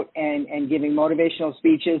going out and giving motivational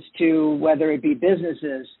speeches to, whether it be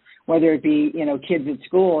businesses, whether it be, kids at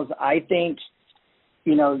schools, I think,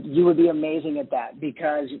 you would be amazing at that,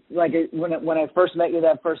 because like when I first met you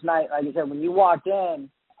that first night, like I said, when you walked in,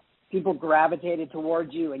 people gravitated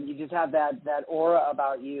towards you, and you just have that aura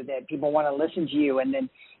about you that people want to listen to you. And then,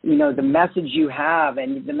 the message you have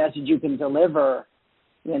and the message you can deliver,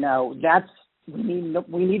 we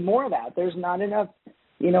need more of that. There's not enough.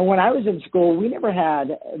 When I was in school, we never had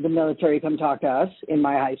the military come talk to us in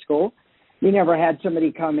my high school. We never had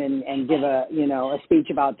somebody come in and give a speech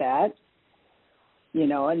about that.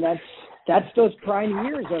 And that's those prime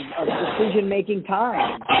years of decision-making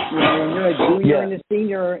time. When you're a junior and a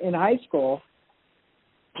senior in high school,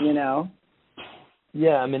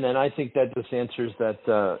 Yeah, I mean, and I think that just answers that,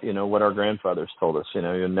 what our grandfathers told us.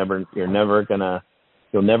 You'll never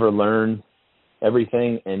learn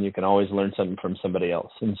everything, and you can always learn something from somebody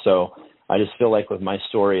else. And so I just feel like with my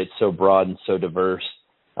story, it's so broad and so diverse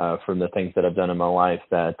from the things that I've done in my life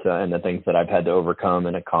that and the things that I've had to overcome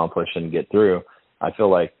and accomplish and get through. I feel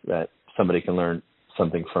like that somebody can learn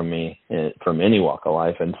something from me from any walk of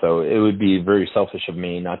life. And so it would be very selfish of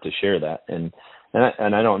me not to share that. And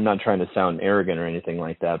I'm not trying to sound arrogant or anything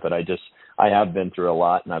like that, but I have been through a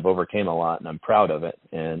lot and I've overcame a lot and I'm proud of it.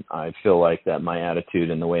 And I feel like that my attitude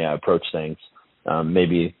and the way I approach things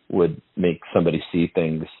maybe would make somebody see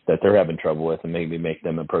things that they're having trouble with and maybe make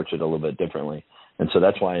them approach it a little bit differently. And so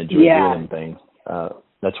that's why I enjoy doing things.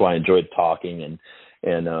 That's why I enjoyed talking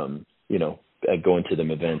and going to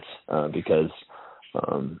them events because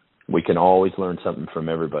we can always learn something from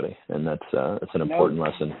everybody, and that's an important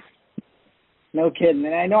lesson. No kidding.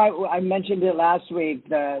 And I know I mentioned it last week,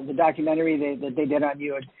 the documentary that they did on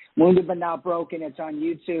you, Wounded But Not Broken. It's on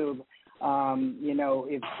YouTube.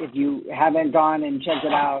 If you haven't gone and checked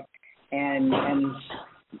it out and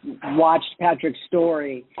watched Patrick's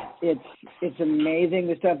story, it's amazing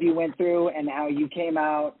the stuff you went through and how you came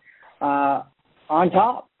out on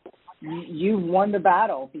top. You won the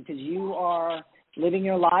battle because you are living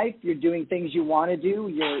your life. You're doing things you want to do.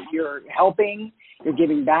 You're helping. You're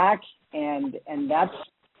giving back, and that's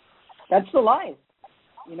the life.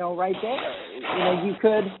 Right there. You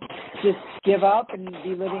could just give up and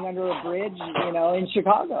be living under a bridge, in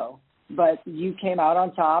Chicago. But you came out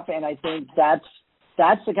on top, and I think that's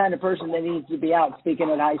the kind of person that needs to be out speaking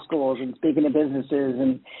at high schools and speaking to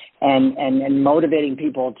businesses and motivating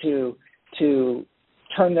people to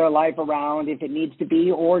turn their life around if it needs to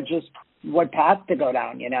be, or just what path to go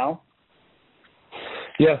down,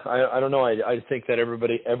 Yeah, I don't know. I think that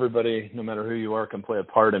everybody, no matter who you are, can play a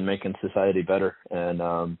part in making society better. And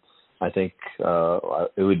I think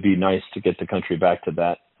it would be nice to get the country back to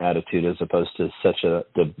that attitude as opposed to such a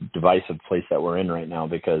divisive place that we're in right now.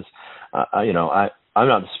 Because, I'm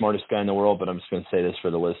not the smartest guy in the world, but I'm just going to say this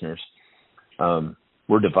for the listeners.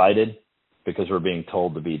 We're divided because we're being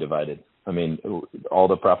told to be divided. I mean, all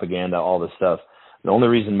the propaganda, all the stuff. The only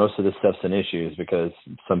reason most of this stuff's an issue is because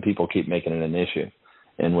some people keep making it an issue.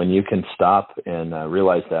 And when you can stop and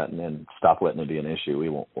realize that and then stop letting it be an issue,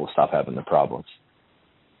 we'll stop having the problems.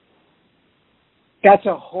 That's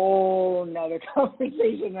a whole nother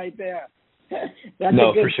conversation right there. That's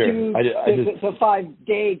a good for sure. It's a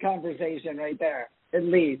 5-day conversation right there, at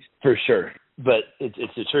least. For sure. But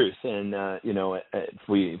it's the truth. And, if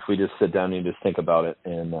we just sit down and just think about it,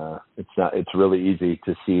 and it's really easy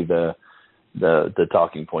to see the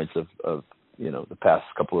talking points of the past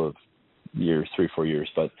couple of years, 3-4 years.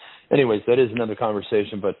 But anyways, that is another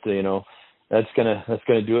conversation, but that's gonna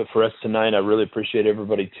do it for us tonight. I really appreciate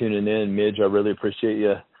everybody tuning in. Midge, I really appreciate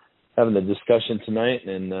you having the discussion tonight,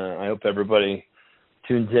 and I hope everybody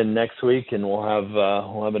tunes in next week, and we'll have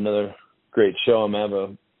another great show. I'm gonna have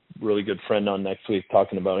a really good friend on next week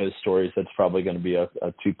talking about his stories. That's probably going to be a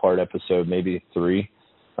 2-part episode, maybe 3.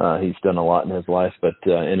 He's done a lot in his life, but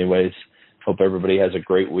anyways, hope everybody has a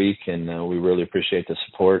great week, and we really appreciate the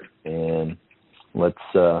support, and let's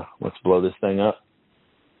blow this thing up.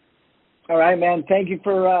 All right, man. Thank you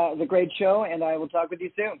for the great show, and I will talk with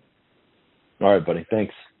you soon. All right, buddy.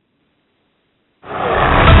 Thanks.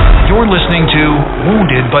 You're listening to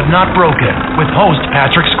Wounded But Not Broken with host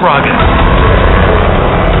Patrick Scroggins.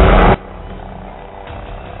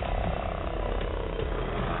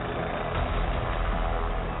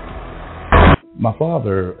 My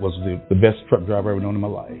father was the best truck driver I've ever known in my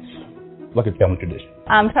life, like a family tradition.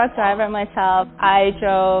 I'm a truck driver myself. I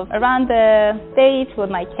drove around the state with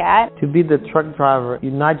my cat. To be the truck driver, you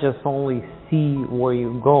not just only see where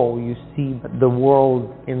you go, you see the world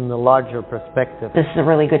in the larger perspective. This is a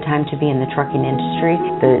really good time to be in the trucking industry.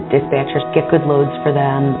 The dispatchers get good loads for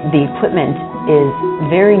them. The equipment is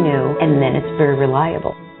very new, and then it's very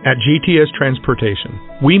reliable. At GTS Transportation,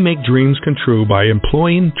 we make dreams come true by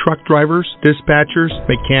employing truck drivers, dispatchers,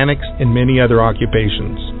 mechanics, and many other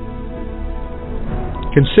occupations.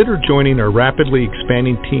 Consider joining our rapidly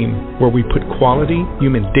expanding team where we put quality,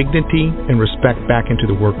 human dignity, and respect back into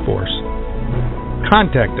the workforce.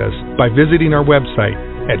 Contact us by visiting our website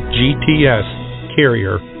at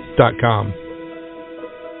gtscarrier.com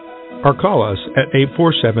or call us at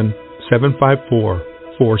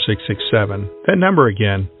 847-754-4667. That number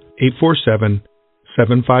again,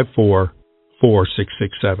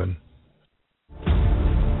 847-754-4667.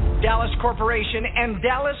 Dallas Corporation and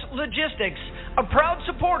Dallas Logistics, a proud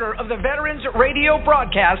supporter of the Veterans Radio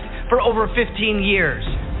broadcast for over 15 years.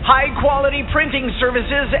 High-quality printing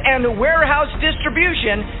services and warehouse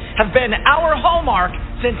distribution have been our hallmark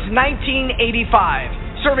since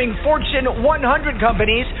 1985, serving Fortune 100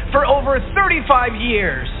 companies for over 35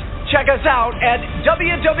 years. Check us out at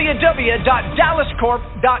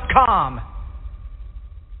www.dallascorp.com.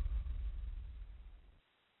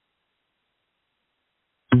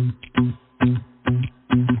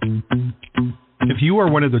 If you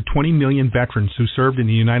are one of the 20 million veterans who served in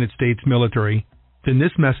the United States military, then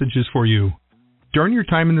this message is for you. During your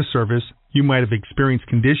time in the service, you might have experienced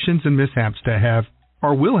conditions and mishaps that have,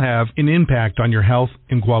 or will have, an impact on your health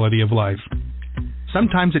and quality of life.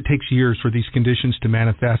 Sometimes it takes years for these conditions to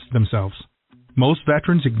manifest themselves. Most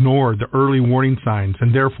veterans ignore the early warning signs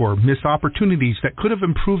and therefore miss opportunities that could have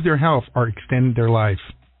improved their health or extended their life.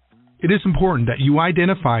 It is important that you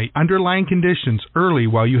identify underlying conditions early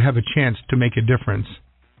while you have a chance to make a difference.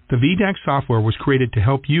 The VDAC software was created to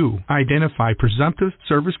help you identify presumptive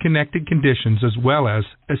service-connected conditions as well as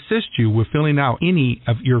assist you with filling out any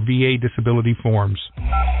of your VA disability forms.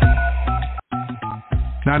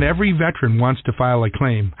 Not every veteran wants to file a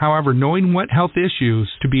claim. However, knowing what health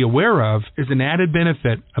issues to be aware of is an added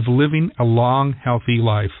benefit of living a long, healthy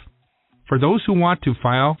life. For those who want to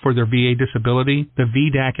file for their VA disability, the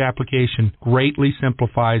VDAC application greatly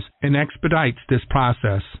simplifies and expedites this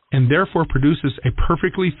process and therefore produces a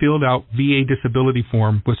perfectly filled out VA disability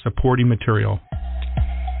form with supporting material.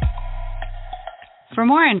 For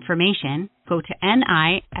more information, go to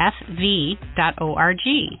nifv.org.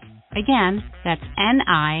 Again, that's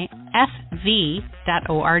nifv.org.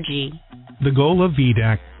 The goal of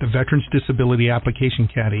VDAC, the Veterans Disability Application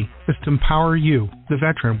Caddy, is to empower you, the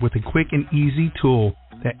veteran, with a quick and easy tool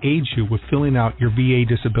that aids you with filling out your VA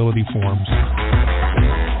disability forms.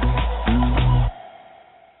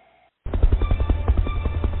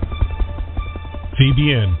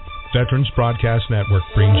 VBN, Veterans Broadcast Network,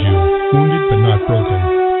 brings you Wounded But Not Broken,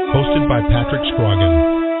 hosted by Patrick Scroggin.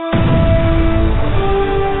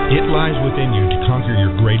 It lies within you to conquer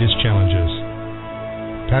your greatest challenges.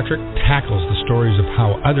 Patrick tackles the stories of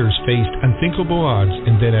how others faced unthinkable odds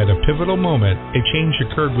and then at a pivotal moment, a change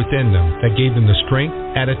occurred within them that gave them the strength,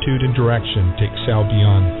 attitude, and direction to excel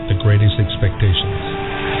beyond the greatest expectations.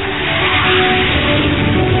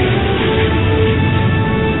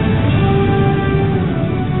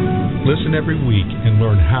 Listen every week and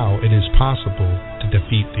learn how it is possible to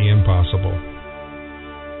defeat the impossible.